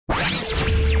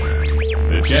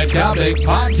The Chet Coppock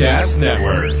Podcast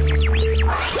Network.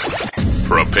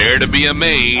 Prepare to be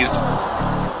amazed.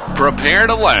 Prepare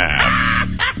to laugh.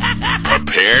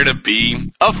 Prepare to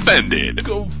be offended.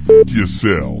 Go f***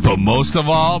 yourself. But most of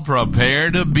all,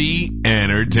 prepare to be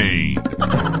entertained.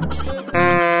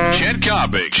 Chet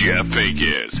Coppock, Jeff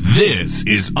Akins. This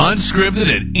is unscripted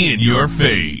and in your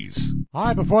face. All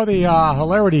right, before the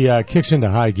hilarity kicks into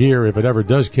high gear, if it ever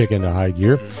does kick into high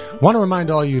gear, want to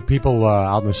remind all you people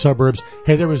out in the suburbs,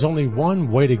 hey, there is only one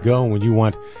way to go when you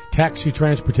want taxi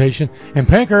transportation. And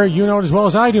Pinker, you know it as well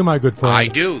as I do, my good friend. I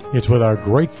do. It's with our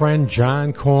great friend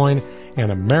John Coyne and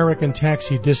American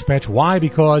Taxi Dispatch. Why?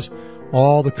 Because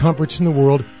all the comforts in the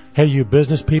world. Hey, you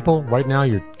business people, right now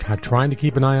you're trying to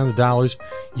keep an eye on the dollars.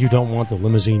 You don't want the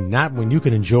limousine, not when you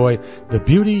can enjoy the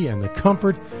beauty and the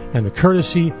comfort and the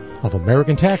courtesy of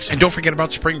American Taxi. And don't forget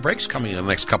about spring breaks coming in the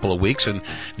next couple of weeks. And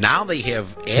now they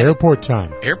have added Airport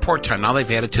time. Now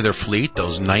they've added to their fleet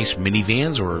those nice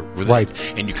minivans, Right.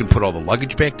 And you can put all the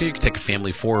luggage back there. You can take a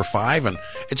family 4 or 5, and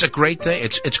it's a great thing.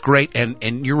 It's great.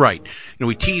 And you're right. You know,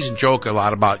 we tease and joke a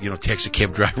lot about, taxi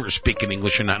cab drivers speaking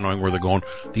English and not knowing where they're going.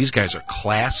 These guys are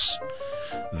class.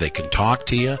 They can talk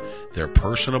to you. They're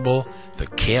personable. The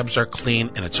cabs are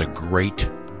clean, and it's a great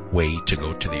way to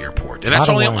go to the airport. And that's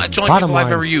only people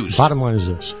I've ever used. Bottom line is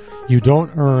this. You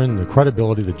don't earn the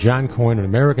credibility that John Coyne and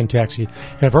American Taxi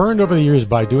have earned over the years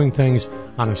by doing things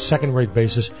on a second-rate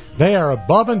basis. They are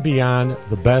above and beyond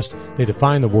the best. They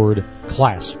define the word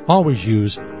class. Always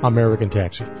use American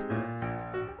Taxi.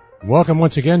 Welcome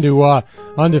once again to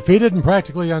Undefeated and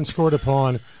Practically Unscored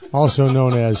Upon, also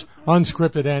known as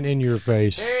Unscripted and In Your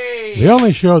Face. Hey! The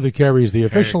only show that carries the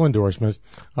official endorsement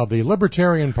of the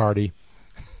Libertarian Party.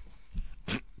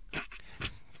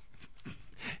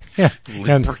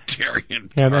 Libertarian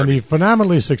Party. And the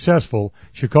phenomenally successful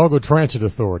Chicago Transit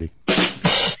Authority.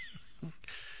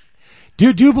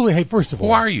 Do you believe? Hey, first of all,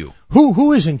 Who are you?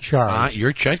 Who is in charge?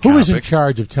 You're Chet Who is in Coppock.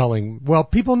 charge of telling? Well,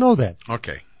 people know that.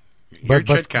 Okay. You're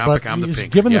Chet Coppock, I'm the Pinker.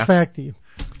 Given yeah? the fact that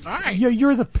All right.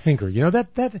 you're the Pinker,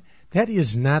 that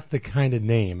is not the kind of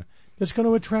name that's going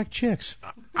to attract chicks.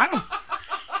 I don't.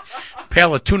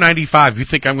 Pal, at $2.95, you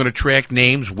think I'm going to track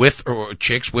names with or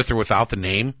chicks with or without the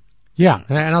name? Yeah,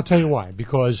 and I'll tell you why.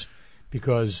 Because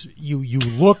you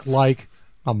look like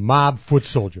a mob foot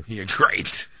soldier. You're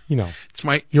great.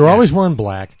 You're always wearing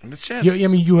black. That's it.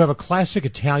 You have a classic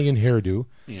Italian hairdo,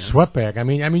 swept back. I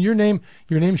mean, your name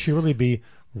should really be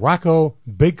Rocco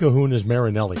Big Kahunas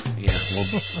Marinelli. Yeah.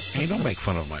 Well, hey, don't make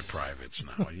fun of my privates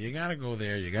now. You got to go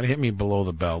there. You got to hit me below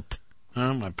the belt.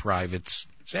 My privates.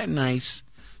 Is that nice?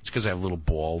 It's because I have little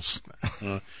balls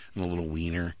and a little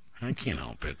wiener. I can't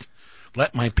help it.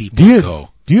 Let my people go.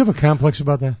 Do you have a complex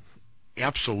about that?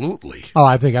 Absolutely. Oh,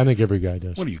 I think every guy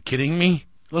does. What, are you kidding me?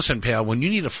 Listen, pal, when you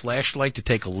need a flashlight to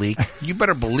take a leak, you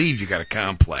better believe you got a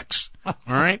complex. All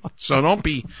right? So don't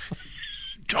be.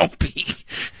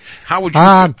 How would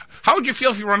you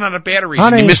feel if you run out of batteries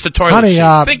and you missed the toilet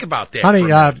seat? Think about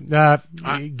that.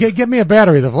 Honey, get me a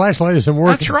battery. The flashlight isn't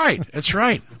working. That's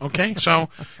right. Okay, so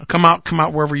come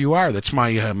out wherever you are. That's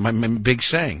my big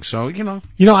saying. So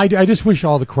I just wish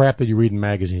all the crap that you read in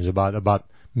magazines about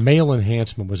male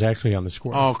enhancement was actually on the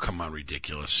score. Oh, come on,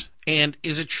 ridiculous. And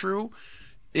is it true?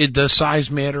 Does size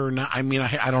matter or not? I mean,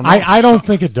 I don't know. I don't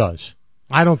think it does.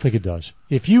 I don't think it does.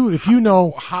 If you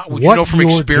know, how would you know from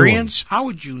experience? How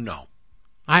would you know?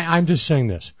 I'm just saying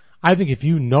this. I think if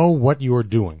you know what you're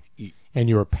doing, and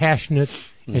you're passionate,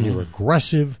 and you're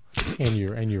aggressive, and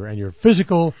you're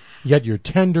physical, yet you're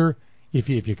tender. If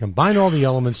you combine all the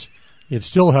elements, it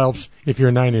still helps if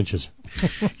you're 9 inches.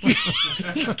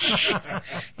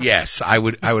 Yes, I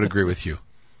would agree with you.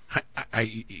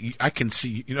 I can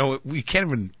see. We can't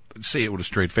even say it with a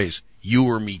straight face. You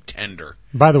or me tender.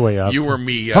 By the way, you or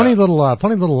me. Funny little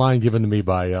line given to me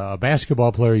by a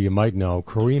basketball player you might know,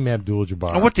 Kareem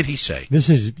Abdul-Jabbar. Oh, what did he say? This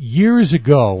is years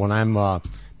ago when I'm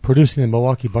producing the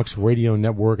Milwaukee Bucks radio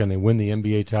network and they win the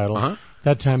NBA title. Uh-huh.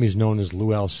 That time he's known as Lou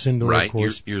Alcindor, right, of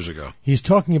course. Years ago. He's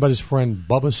talking about his friend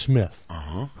Bubba Smith,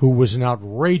 uh-huh. who was an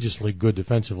outrageously good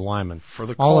defensive lineman. For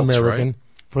the Colts, All-American, right?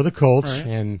 For the Colts, right.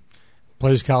 And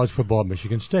plays college football at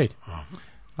Michigan State.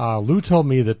 Uh-huh. Lou told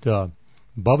me that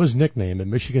Bubba's nickname at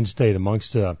Michigan State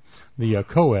amongst the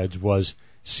co-eds was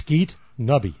Skeet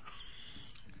Nubby.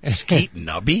 Skeet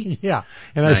Nubby? Yeah.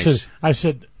 And nice. I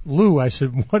said, Lou,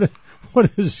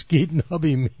 what does Skeet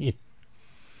Nubby mean?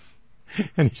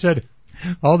 And he said,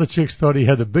 all the chicks thought he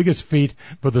had the biggest feet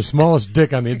but the smallest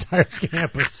dick on the entire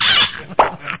campus.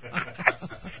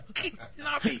 Skeet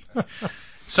Nubby.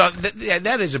 So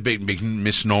that is a big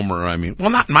misnomer. I mean, well,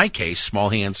 not in my case. Small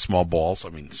hands, small balls. I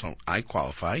mean, so I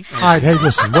qualify. All right, hey,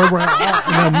 listen, we're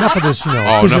enough of this,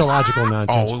 physiological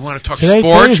nonsense. Oh, we want to talk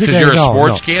sports because you're a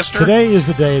sportscaster. Today is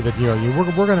the day that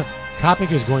we're gonna.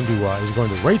 Kopic is going to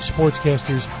rate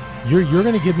sportscasters. You're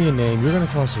going to give me a name. You're going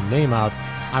to toss a name out.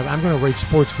 I'm going to rate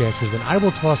sportscasters. Then I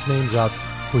will toss names out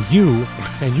for you,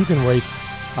 and you can rate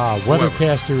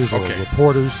weathercasters or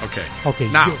reporters. Okay.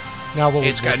 Now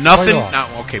it's got nothing.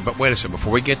 Now, okay, but wait a second.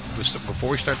 Before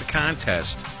we start the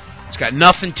contest, it's got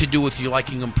nothing to do with you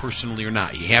liking them personally or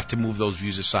not. You have to move those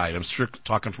views aside. I'm strictly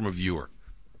talking from a viewer.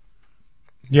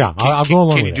 Yeah, I'll go along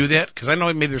with it. Can you do that? Because I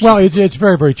know maybe there's. Well, it's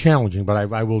very, very challenging,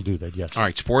 but I will do that. Yes. All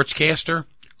right, sportscaster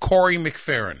Corey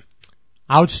McFerrin.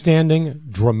 Outstanding,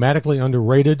 dramatically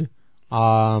underrated.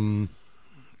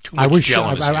 Too much gel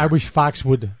in his hair. I wish Fox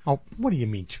would. Oh, what do you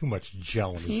mean too much gel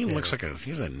in his hair? He looks like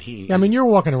I mean, you're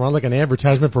walking around like an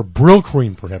advertisement for Brill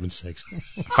Cream, for heaven's sakes.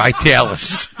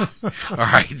 Vitalis. All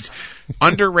right,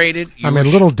 underrated. I mean, a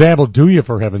little dab will do you,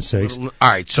 for heaven's sakes. All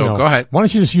right, so go ahead. Why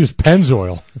don't you just use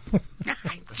Pennzoil?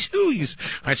 I do use.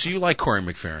 All right, so you like Corey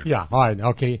McFerrin? Yeah. All right.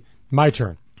 Okay. My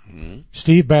turn. Mm-hmm.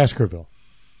 Steve Baskerville.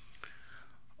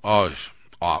 Oh,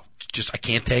 just I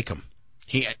can't take him.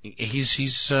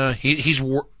 He's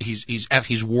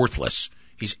worthless.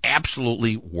 He's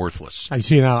absolutely worthless. I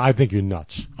see now. I think you're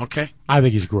nuts. Okay. I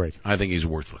think he's great. I think he's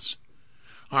worthless.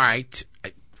 All right.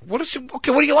 What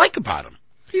do you like about him?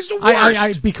 He's the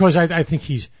worst. Because I think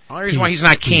he's. The only reason why he's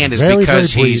not canned is very,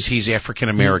 because very he's African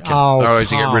American. Oh, to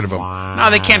get rid of him. No,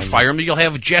 they can't fire him. You'll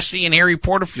have Jesse and Harry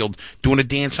Porterfield doing a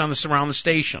dance around the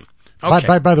station.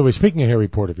 Okay. By the way, speaking of Harry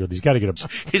Porterfield, he's got to get up.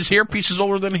 His hairpiece is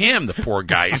older than him, the poor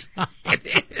guy.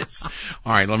 It is.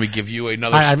 All right, let me give you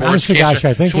another sportscaster. Gosh,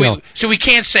 I think so we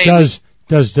can't say.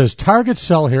 Does Target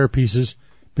sell hairpieces?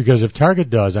 Because if Target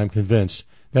does, I'm convinced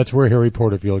that's where Harry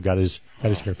Porterfield got his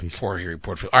hairpiece. Poor Harry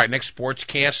Porterfield. All right, next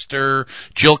sportscaster,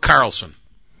 Jill Carlson.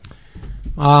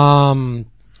 A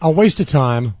waste of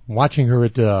time. Watching her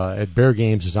at Bear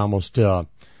games is almost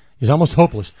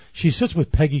hopeless. She sits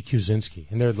with Peggy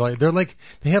Kusinski, and they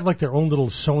have like their own little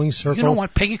sewing circle. You know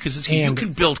what, Peggy Kusinski, you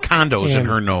can build condos in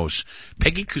her nose.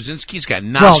 Peggy Kusinski's got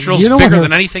nostrils bigger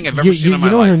than anything I've ever seen in my life.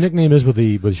 You know what her nickname is with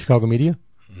the Chicago media?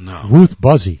 No. Ruth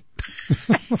Buzzy.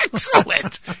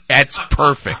 Excellent. That's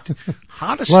perfect.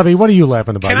 Levy, what are you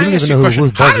laughing about? Can you I don't ask even you know a who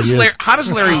Ruth question? Buzzy is. How does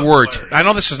Larry Wirt? I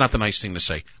know this is not the nice thing to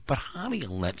say, but how do you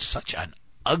let such an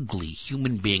ugly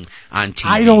human being on TV?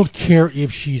 I don't care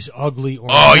if she's ugly or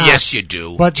not. Oh, yes, you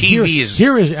do. But TV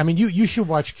here is. I mean, you should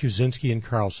watch Kuzinski and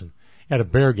Carlson at a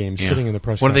Bear game, sitting in the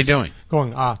press. What are they doing?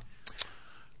 Going,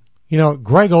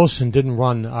 Greg Olson didn't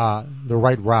run the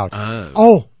right route.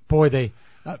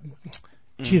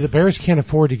 The Bears can't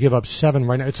afford to give up 7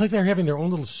 right now. It's like they're having their own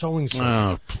little sewing circle.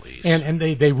 Oh, please. And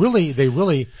they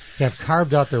really have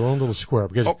carved out their own little square.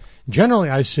 Because generally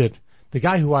the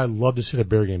guy who I love to sit at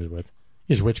Bear games with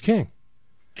is Rich King.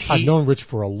 I've known Rich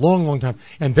for a long, long time.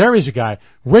 And there is a guy,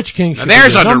 Rich King should be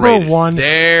your number one.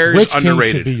 Rich King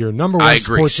should be your number one. I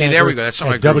agree. Sports See, there we go. That's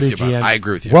something I agree with you about. I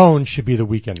agree with you. Roan should be the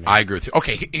weekend man. I agree with you.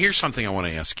 Okay, here's something I want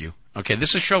to ask you. Okay,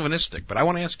 this is chauvinistic, but I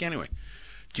want to ask you anyway.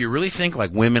 Do you really think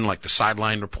like women, like the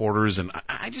sideline reporters, and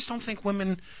I just don't think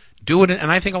women do it,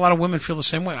 and I think a lot of women feel the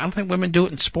same way. I don't think women do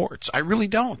it in sports. I really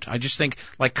don't. I just think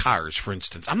like cars, for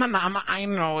instance. I'm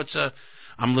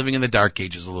living in the dark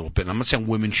ages a little bit. And I'm not saying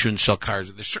women shouldn't sell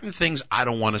cars. There's certain things I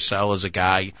don't want to sell as a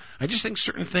guy. I just think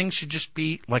certain things should just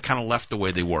be like kind of left the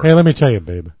way they were. Hey, let me tell you,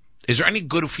 babe. Is there any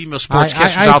good female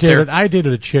sportscasters out there? I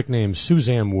dated a chick named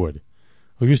Suzanne Wood,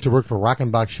 who used to work for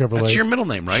Rockenbach Chevrolet. That's your middle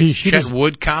name, right? Chet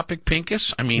Wood, Kopic,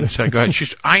 Pincus? I mean, so go ahead.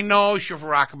 I know she worked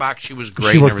for Rockenbach. She was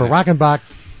great. She worked for Rockenbach,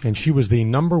 and she was the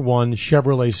number one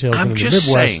Chevrolet salesman in the Midwest.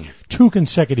 Saying. 2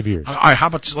 consecutive years. All right, how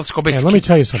about let's go back. And let me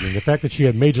tell you something. The fact that she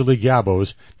had Major League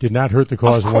Yabos did not hurt the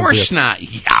cause. Of course not,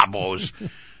 Yabos.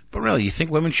 But really, you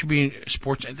think women should be in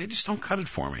sports? They just don't cut it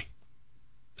for me.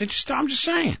 I'm just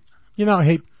saying.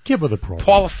 Hey, give her the pro.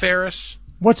 Paula Ferris.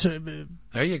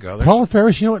 There you go. Paula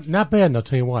Ferris, you know what? Not bad, and I'll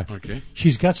tell you why. Okay.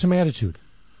 She's got some attitude.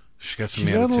 She's got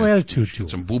a little attitude to her.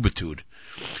 Some boobitude.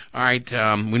 All right,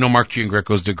 we know Mark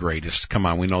Giangreco's the greatest. Come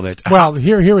on, we know that. Well,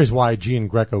 here is why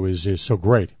Giangreco is so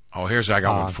great. Oh, I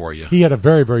got one for you. He had a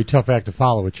very, very tough act to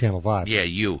follow at Channel 5. Yeah,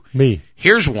 you. Me.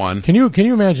 Here's one. Can you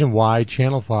imagine why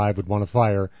Channel 5 would want to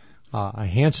fire a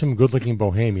handsome, good-looking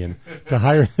bohemian to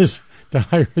hire this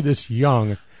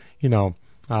young,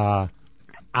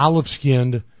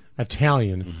 olive-skinned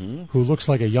Italian who looks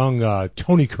like a young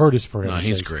Tony Curtis, for him? No,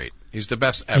 he's great. He's the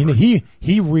best ever. And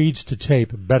he reads to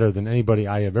tape better than anybody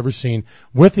I have ever seen,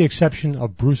 with the exception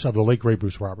of the late great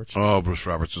Bruce Roberts. Oh, Bruce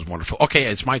Roberts is wonderful. Okay,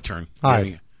 it's my turn. All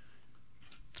right.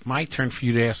 It's my turn for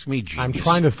you to ask me, genius. I'm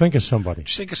trying to think of somebody.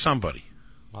 Just think of somebody.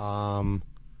 Mark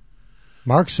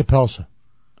Sapelsa.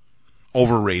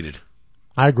 Overrated.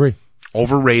 I agree.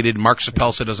 Overrated. Mark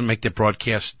Sapelsa doesn't make that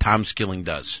broadcast. Tom Skilling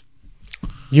does.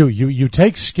 You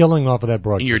take Skilling off of that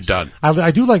broadcast. And you're done.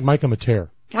 I do like Micah Mater.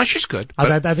 Well, she's good.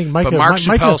 I think Micah, but Mark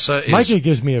Sapelsa Micah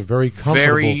gives me a very comfortable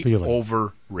very feeling.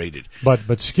 Overrated.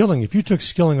 But Skilling, if you took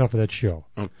Skilling off of that show,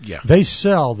 yeah, they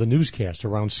sell the newscast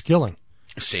around Skilling.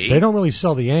 See? They don't really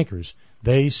sell the anchors.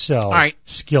 They sell All right.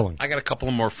 Skilling. I got a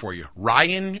couple more for you.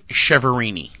 Ryan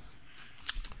Cheverini.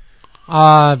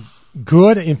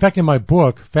 Good. In fact, in my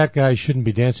book, Fat Guys Shouldn't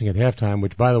Be Dancing at Halftime,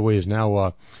 which, by the way, is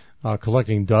now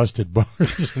collecting dust at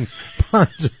Barnes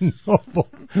and Noble.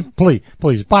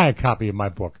 Please buy a copy of my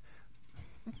book.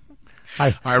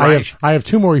 I have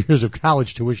 2 more years of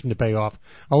college tuition to pay off,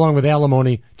 along with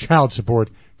alimony, child support.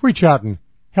 Reach out and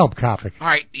help Kopic. All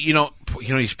right, you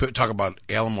talk about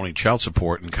alimony, child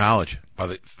support in college.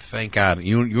 Thank God,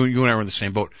 you and I were in the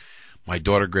same boat. My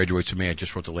daughter graduates with me. I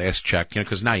just wrote the last check,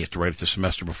 because now you have to write it the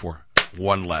semester before.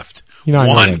 1 left.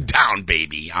 One down,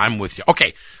 baby. I'm with you.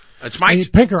 Okay, it's my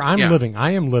Pinker.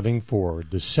 I am living for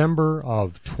December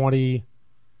of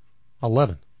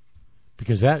 2011,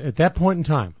 because at that point in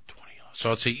time.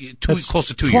 So it's close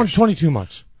to 2 years. 22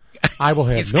 months. I will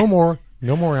have no more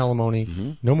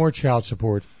alimony, no more child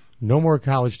support, no more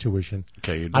college tuition.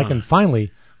 Okay, you're done.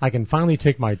 I can finally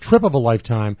take my trip of a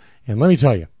lifetime, and let me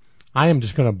tell you, I am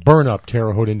just going to burn up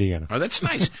Terre Haute, Indiana. Oh, that's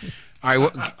nice. All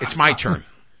right, it's my turn.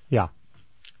 Yeah.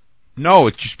 No,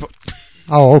 it's just.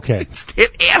 Oh, okay. It's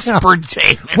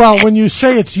aspartame. Well, when you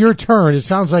say it's your turn, it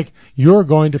sounds like you're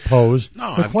going to pose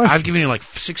the question. I've given you like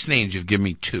 6 names. You've given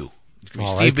me 2.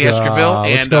 All Steve right, Baskerville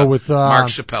let's and go with, Mark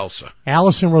Sapelsa.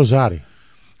 Allison Rosati.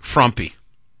 Frumpy.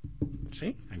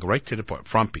 See? I go right to the point.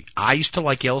 Frumpy. I used to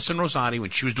like Allison Rosati when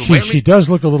she was doing She does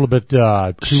look a little bit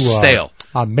too stale.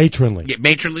 Matronly. Yeah,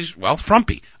 matronly. Well,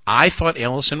 frumpy. I thought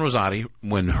Allison Rosati,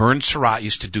 when her and Surratt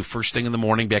used to do first thing in the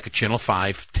morning back at Channel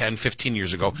 5, 10, 15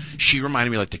 years ago, she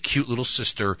reminded me like the cute little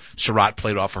sister Surratt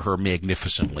played off of her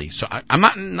magnificently. So I'm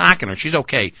not knocking her. She's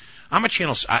okay. I'm a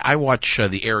channel. I watch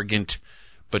the arrogant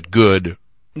but good.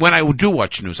 When I do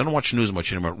watch news, I don't watch news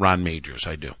much anymore. Ron Majors,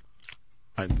 I do.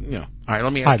 All right,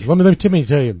 let me ask you. Let me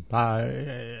tell you.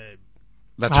 I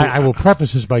will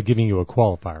preface this by giving you a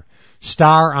qualifier.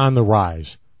 Star on the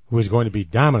rise, who is going to be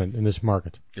dominant in this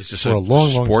market. Is this for a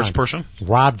long sports time. Person?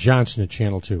 Rob Johnson at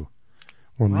Channel 2.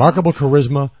 Remarkable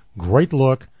charisma, great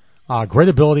look, great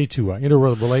ability to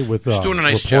interrelate with He's doing a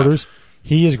nice reporters. job.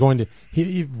 He is going to.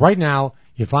 He right now.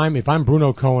 If I'm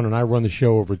Bruno Cohen and I run the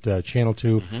show over at Channel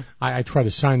 2, I try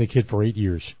to sign the kid for 8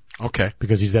 years. Okay.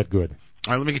 Because he's that good.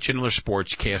 All right, let me get you another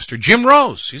sportscaster. Jim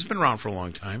Rose. He's been around for a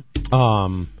long time.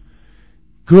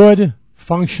 Good,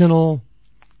 functional,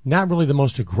 not really the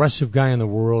most aggressive guy in the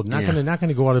world. Not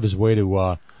gonna go out of his way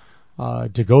to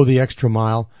go the extra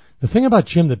mile. The thing about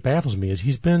Jim that baffles me is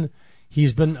he's been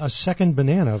a second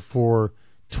banana for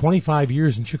 25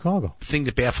 years in Chicago. The thing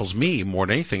that baffles me more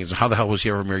than anything is how the hell was he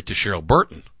ever married to Cheryl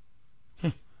Burton?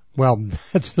 Well,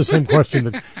 that's the same question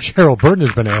that Cheryl Burton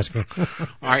has been asking. All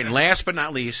right, and last but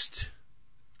not least,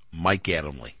 Mike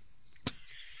Adamle.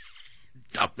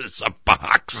 Dumb as a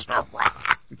box of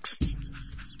rocks.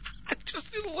 I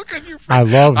just need to look on your face.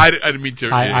 I didn't mean to.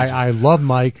 I love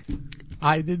Mike.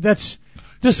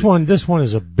 This one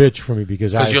is a bitch for me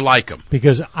because you like him.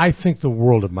 Because I think the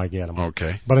world of Mike Adamle.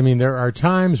 Okay. But I mean, there are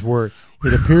times where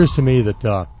it appears to me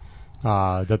that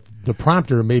that the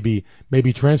prompter may be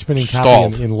transmitting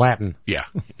copy in Latin. Yeah,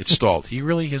 it's stalled. He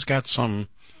really has got some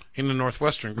in the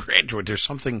Northwestern graduate. There's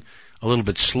something a little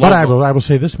bit slow. But I will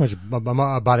say this much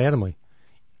about Adamle.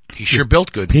 He sure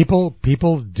built good.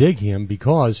 People dig him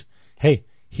because hey,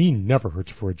 he never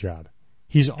hurts for a job.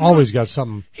 He's always got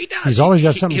something. He does. He's always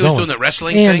got something going. He was going. doing the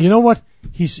wrestling thing. And you know what?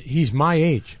 He's my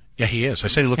age. Yeah, he is. I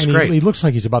said he looks and great. He looks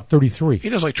like he's about 33. He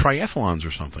does like triathlons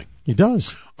or something. He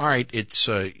does. All right, it's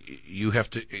you have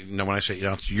to. No, when I say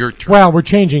it's your turn. Well, we're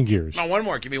changing gears. No, one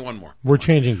more. Give me one more. We're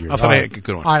changing gears. I thought I had a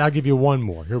good one. All right, I'll give you one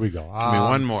more. Here we go. Give me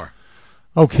one more.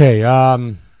 Okay.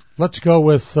 Let's go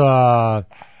with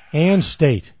Ann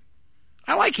State.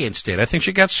 I like Ann State. I think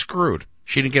she got screwed.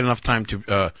 She didn't get enough time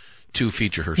to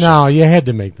feature herself. No, you had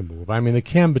to make the move. I mean, the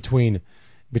chem between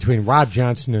Rob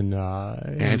Johnson and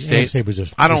Ann State was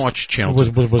just. I don't watch Channel 2.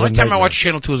 Was the only time I nightmare. watch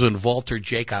Channel 2 is when Walter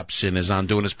Jacobson is on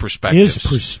doing his perspectives. His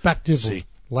perspective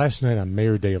last night on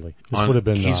Mayor Daley. This would have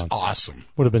been. He's awesome.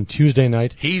 Would have been Tuesday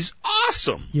night. He's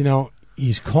awesome. You know,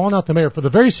 He's calling out the mayor for the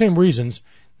very same reasons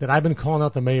that I've been calling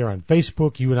out the mayor on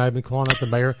Facebook. You and I have been calling out the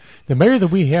mayor. The mayor that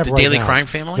we have The right Daily now. Crime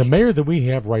Family? The mayor that we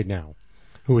have right now,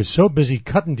 who is so busy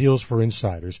cutting deals for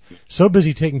insiders, so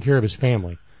busy taking care of his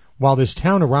family, while this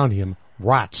town around him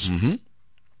rots. Mm-hmm.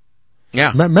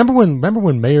 Yeah. Remember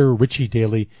when Mayor Richie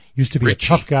Daley used to be Richie.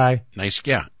 a tough guy? Nice,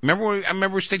 yeah. I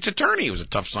remember state's attorney. He was a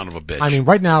tough son of a bitch. I mean,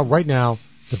 right now,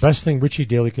 the best thing Richie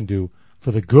Daley can do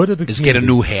for the good of the is community get a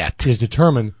new hat. is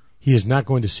determine he is not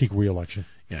going to seek re-election.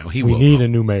 Yeah, he We will. need a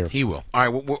new mayor. He will. All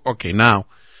right. Okay, now.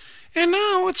 And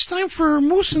now it's time for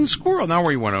Moose and Squirrel. Now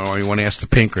where you want to ask the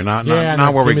Pinker? Not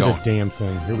where we give me go. the damn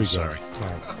thing. Here we go. Sorry. All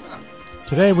right.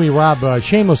 Today we rob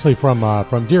shamelessly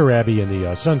from Dear Abby in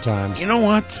the Sun Times. You know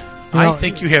what? I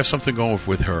think you have something going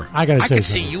with her. I gotta tell you could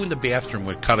see something. you in the bathroom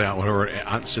with cut out with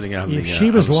her sitting on If the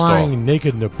she was on the stall. lying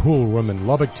naked in a pool room in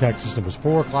Lubbock, Texas, and it was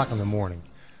 4:00 in the morning,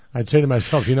 I'd say to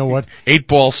myself, you know what?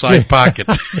 8-ball side pocket.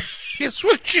 That's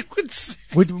what you would say.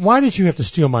 Why did you have to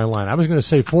steal my line? I was going to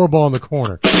say 4-ball in the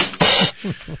corner.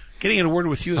 Getting in a word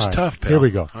with you is All right, tough, pal. Here we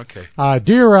go. Okay.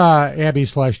 Dear Abby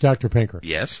 / Dr. Pinker,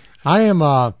 Yes. I am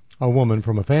a woman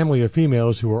from a family of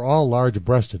females who are all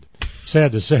large-breasted.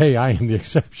 Sad to say, I am the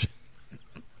exception.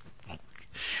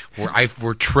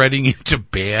 We're treading into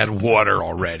bad water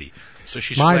already. So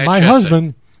she's My flat-chested,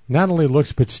 husband not only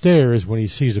looks but stares when he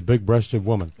sees a big-breasted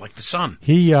woman. like the sun.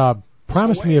 He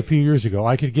promised me a few years ago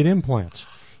I could get implants.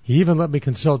 He even let me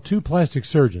consult 2 plastic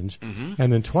surgeons,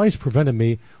 and then twice prevented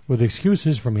me with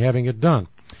excuses from having it done.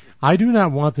 I do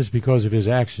not want this because of his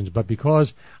actions, but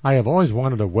because I have always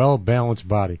wanted a well-balanced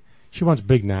body. She wants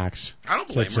big knocks. I don't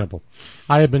It's blame that her. simple.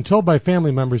 I have been told by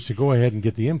family members to go ahead and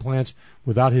get the implants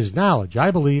without his knowledge.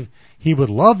 I believe he would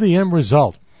love the end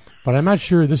result, but I'm not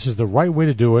sure this is the right way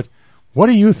to do it. What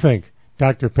do you think,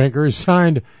 Dr. Pinker?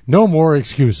 Signed, no more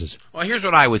excuses. Well, here's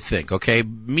what I would think, okay?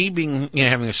 Me being,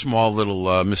 having a small little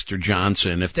Mr.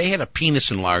 Johnson, if they had a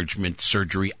penis enlargement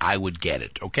surgery, I would get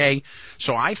it, okay?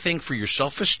 So I think for your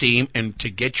self-esteem and to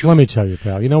get you... Let me tell you,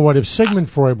 pal. You know what? If Sigmund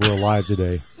Freud were alive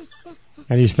today,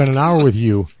 and he spent an hour with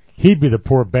you, he'd be the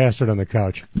poor bastard on the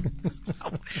couch.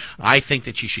 I think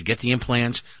that she should get the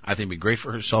implants. I think it'd be great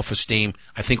for her self-esteem.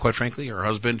 I think, quite frankly, her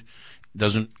husband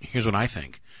doesn't... Here's what I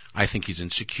think. I think he's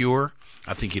insecure.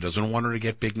 I think he doesn't want her to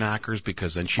get big knockers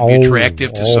because then she'd be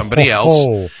attractive to somebody else.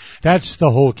 Oh, that's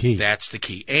the whole key. That's the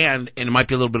key. And it might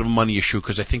be a little bit of a money issue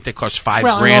because I think they cost $5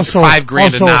 Well, and grand, also, $5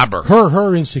 grand a knobber.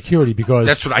 Her insecurity because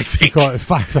That's what I think. because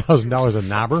 $5,000 a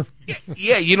knobber.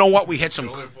 Yeah, you know what? We had some.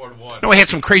 No, we had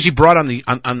some crazy broad on the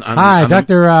on. Hi, on the-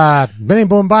 Dr. Benny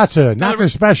Boombatsa, knocker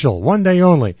special, one day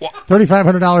only, Well-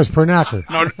 $3,500 per knocker.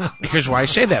 No, here's why I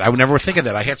say that. I would never think of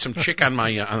that. I had some chick on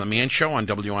my on the Man Show on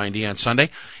WIND on Sunday,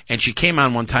 and she came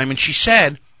on one time and she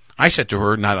said, I said to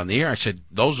her, not on the air, I said,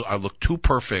 those look too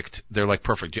perfect. They're like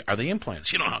perfect. Are they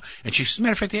implants? You know how? And she said, as a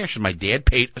matter of fact, yeah. She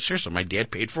said, my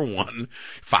dad paid for one,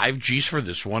 5 G's for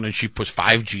this one, and she puts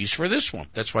 5 G's for this one.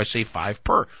 That's why I say 5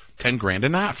 per, 10 grand a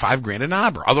knob, $5 grand a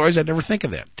knobber. Otherwise, I'd never think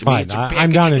of that. To me, Fine, it's a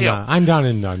I'm down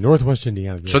in Northwest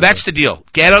Indiana. So that's the deal.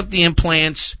 Get out the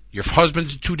implants. Your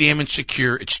husband's too damn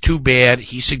insecure. It's too bad.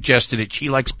 He suggested it. She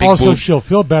likes big Also, boobs. she'll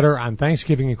feel better on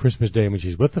Thanksgiving and Christmas Day when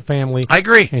she's with the family. I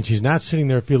agree. And she's not sitting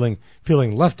there feeling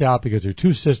left out because her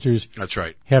 2 sisters That's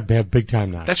right. have big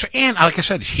time knocks. That's right. And like I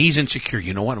said, he's insecure.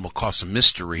 You know what? It will cause some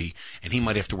mystery, and he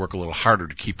might have to work a little harder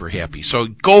to keep her happy. So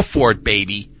go for it,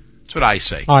 baby. That's what I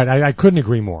say. All right, I couldn't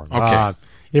agree more. Okay.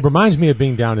 It reminds me of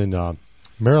being down in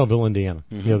Merrillville, Indiana,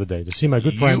 the other day to see my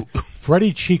good friend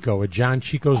Freddie Chico at John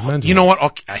Chico's Men's. You know what?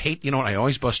 Okay, I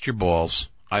always bust your balls.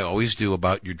 I always do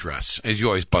about your dress, as you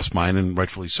always bust mine, and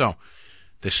rightfully so.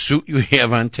 The suit you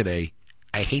have on today,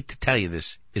 I hate to tell you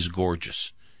this, is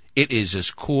gorgeous. It is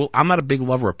as cool. I'm not a big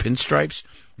lover of pinstripes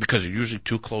because they're usually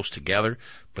too close together,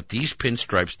 but these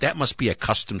pinstripes, that must be a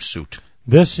custom suit.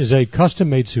 This is a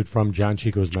custom-made suit from John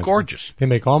Chico's Men's. Gorgeous. They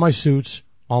make all my suits,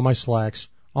 all my slacks,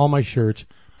 all my shirts.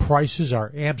 Prices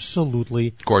are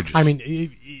absolutely Gorgeous. I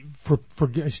mean, for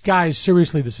guys,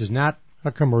 seriously, this is not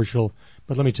a commercial,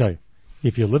 but let me tell you,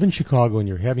 if you live in Chicago and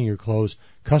you're having your clothes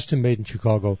custom made in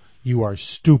Chicago, you are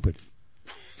stupid.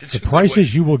 The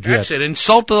prices you will get. That's it.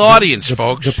 Insult the audience, the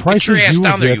folks. the prices Get your ass you will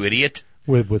down there, get you idiot.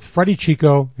 with Freddie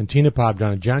Chico and Tina Pop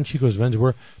down at John Chico's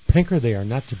Menswear, Pinker, they are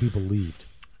not to be believed.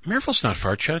 Maryville's not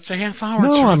far, Chad. It's a half hour.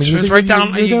 No, I mean, it's right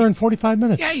down. you're there in 45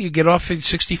 minutes. Yeah, you get off at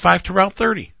 65 to Route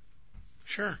 30.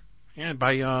 Sure. Yeah,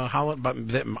 by Holiday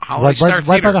Star right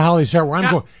Theater. by the Holiday Star, where I'm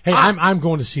Yeah. going. Hey, Ah. I'm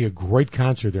going to see a great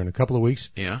concert there in a couple of weeks.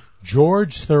 Yeah.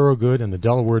 George Thorogood and the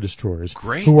Delaware Destroyers,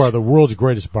 Great. who are the world's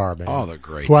greatest bar band. Oh, they're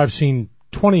great. Who I've seen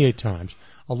 28 times.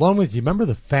 Along with, you remember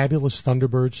the Fabulous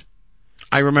Thunderbirds?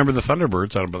 I remember the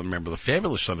Thunderbirds. I don't remember the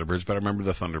Fabulous Thunderbirds, but I remember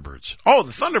the Thunderbirds. Oh,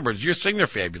 the Thunderbirds. You're saying they're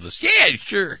fabulous. Yeah,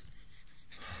 sure.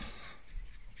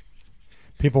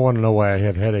 People want to know why I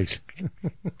have headaches.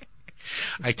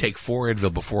 I take 4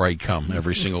 Advil before I come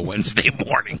every single Wednesday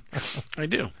morning. I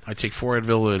do. I take 4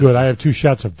 Advil. Good. I have 2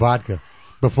 shots of vodka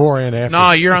before and after.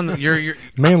 No, you're on the. You're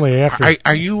mainly after.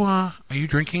 Are you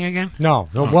drinking again? No.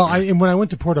 Oh, Well, okay. when I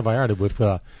went to Puerto Vallarta with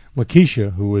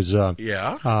Lakeisha, who was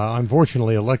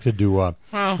unfortunately elected to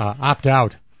opt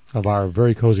out of our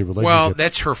very cozy relationship. Well,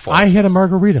 that's her fault. I had a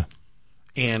margarita,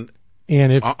 and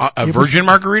it a it virgin was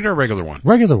margarita or a regular one?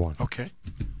 regular one. Okay.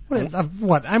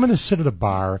 What? I'm going to sit at a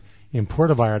bar in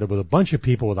Puerto Vallarta with a bunch of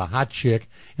people with a hot chick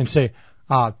and say,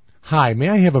 "Hi, may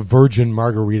I have a virgin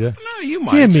margarita?" No, you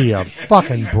might. Give me a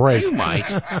fucking break. You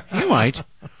might.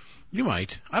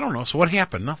 I don't know. So what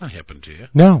happened? Nothing happened to you.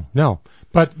 No.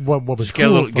 But what was Get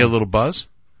cool? a little buzz.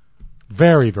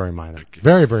 Very, very minor.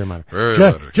 Very, very minor. Very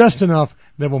minor. Just enough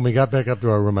that when we got back up to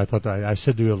our room, I thought I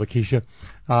said to Lakeisha,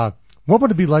 "What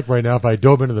would it be like right now if I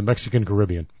dove into the Mexican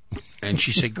Caribbean?" And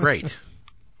she said, "Great."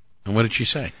 And what did she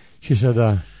say? She said,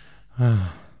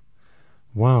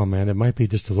 "Wow, man, it might be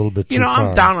just a little bit too far."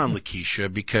 I'm down on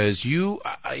Lakeisha because you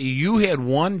had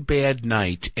one bad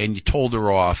night and you told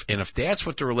her off, and if that's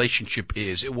what the relationship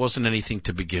is, it wasn't anything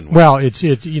to begin with. Well, it's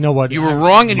you know what? You were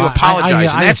wrong and you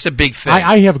apologized, and that's the big thing.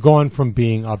 I have gone from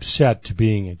being upset to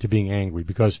being angry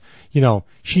because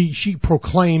she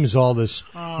proclaims all this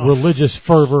religious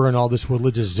fervor and all this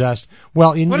religious zest.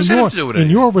 Well, what does that have to do with it? in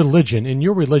your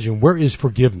religion, where is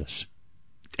forgiveness?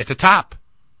 At the top.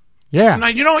 Yeah. Now,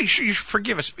 you know what? You should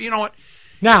forgive us. You know what?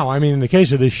 Now, I mean, in the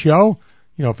case of this show,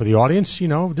 for the audience,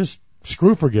 just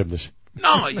screw forgiveness.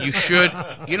 No, you should.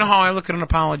 You know how I look at an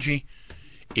apology?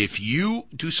 If you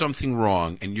do something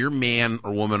wrong and you're man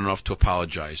or woman enough to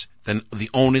apologize, then the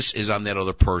onus is on that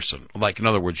other person. Like, in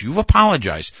other words, you've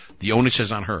apologized. The onus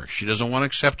is on her. She doesn't want to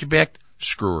accept you back.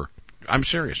 Screw her. I'm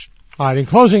serious. All right. In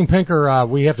closing, Pinker,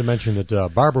 we have to mention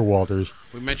that Barbara Walters.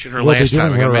 We mentioned her last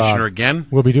time. We're going to mention her again.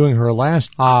 We'll be doing her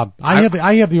last. I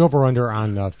have the over under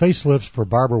on facelifts for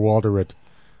Barbara Walters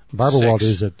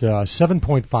at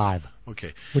 7.5.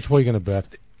 Okay. Which way are you going to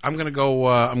bet? I'm going to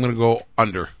go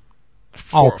under.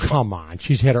 Come on.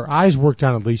 She's had her eyes worked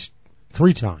on at least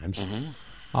 3 times.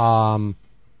 Mm-hmm.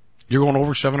 You're going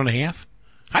over 7.5?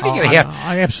 How do you get half?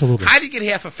 Absolutely. How do you get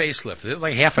half a facelift? Is it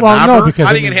like half a knobber? No, because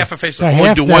how do you get half a facelift?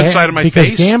 Only do one side of my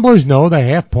face? Because gamblers know the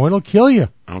half point will kill you.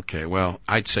 Okay, well,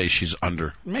 I'd say she's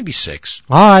under. Maybe 6.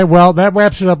 All right, well, that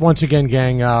wraps it up once again,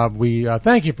 gang. We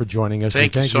thank you for joining us.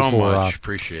 Thank you so for, much.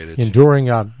 Appreciate it. Enduring.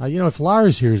 If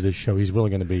Lars hears this show, he's really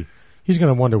going to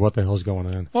wonder what the hell's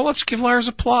going on. Well, let's give Lars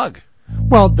a plug.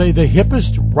 Well, the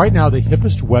hippest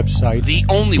website. The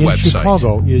only in website.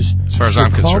 Chicago is as far as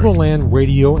I'm concerned.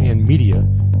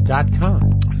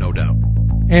 ChicagolandRadioandmedia.com. No doubt.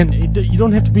 And you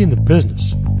don't have to be in the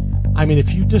business. I mean,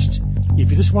 if you just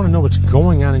want to know what's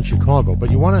going on in Chicago,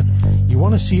 but you want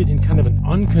to see it in kind of an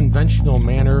unconventional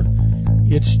manner,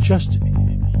 it's just,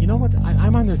 you know what?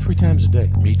 I'm on there 3 times a day.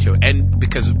 Me too. And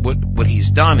because what he's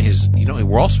done is,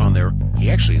 we're also on there. He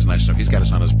actually is nice enough. He's got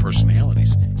us on his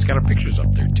personalities. He's got our pictures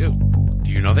up there too. Do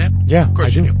you know that? Yeah, of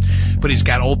course I do. You do. But he's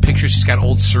got old pictures. He's got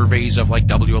old surveys of like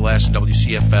WLS and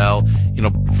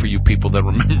WCFL. For you people that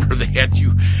remember they had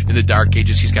you in the dark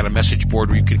ages. He's got a message board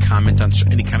where you could comment on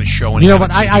any kind of show. You know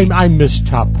what? I miss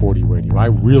Top 40 radio. I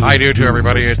really do too.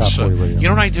 Everybody, miss Top 40 radio. You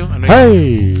know what I do? Hey,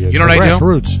 you know what I do?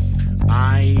 Roots.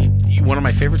 One of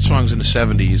my favorite songs in the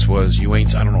 70s was You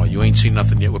Ain't Seen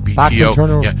Nothing Yet with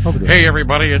BTO. Yeah. Hey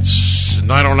everybody, it's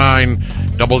 909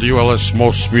 WLS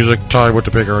Most Music Tie with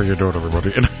the Big. How you doing,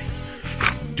 everybody? And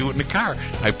do it in the car.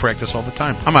 I practice all the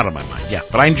time. I'm out of my mind. Yeah,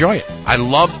 but I enjoy it. I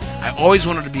always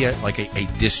wanted to be a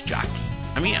disc jockey.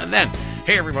 And then,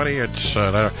 hey everybody, it's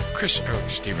Chris Eric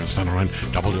Stevens,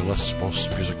 909 WLS Most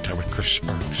Music Tie with Chris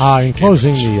Eric. In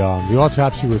closing, the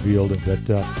autopsy revealed that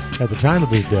at the time of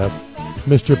his death,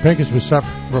 Mr. Pincus was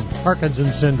suffering from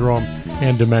Parkinson's syndrome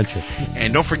and dementia.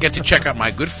 And don't forget to check out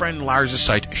my good friend Lars'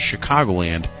 site,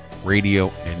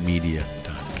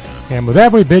 ChicagolandRadioandmedia.com. And with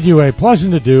that, we bid you a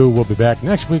pleasant adieu. We'll be back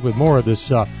next week with more of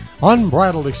this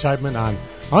unbridled excitement on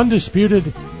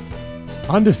undisputed,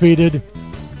 undefeated,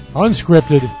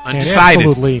 unscripted, and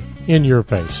absolutely in your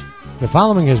face. The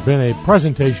following has been a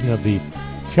presentation of the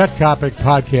Chet Kopic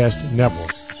Podcast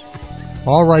Network.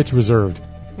 All rights reserved.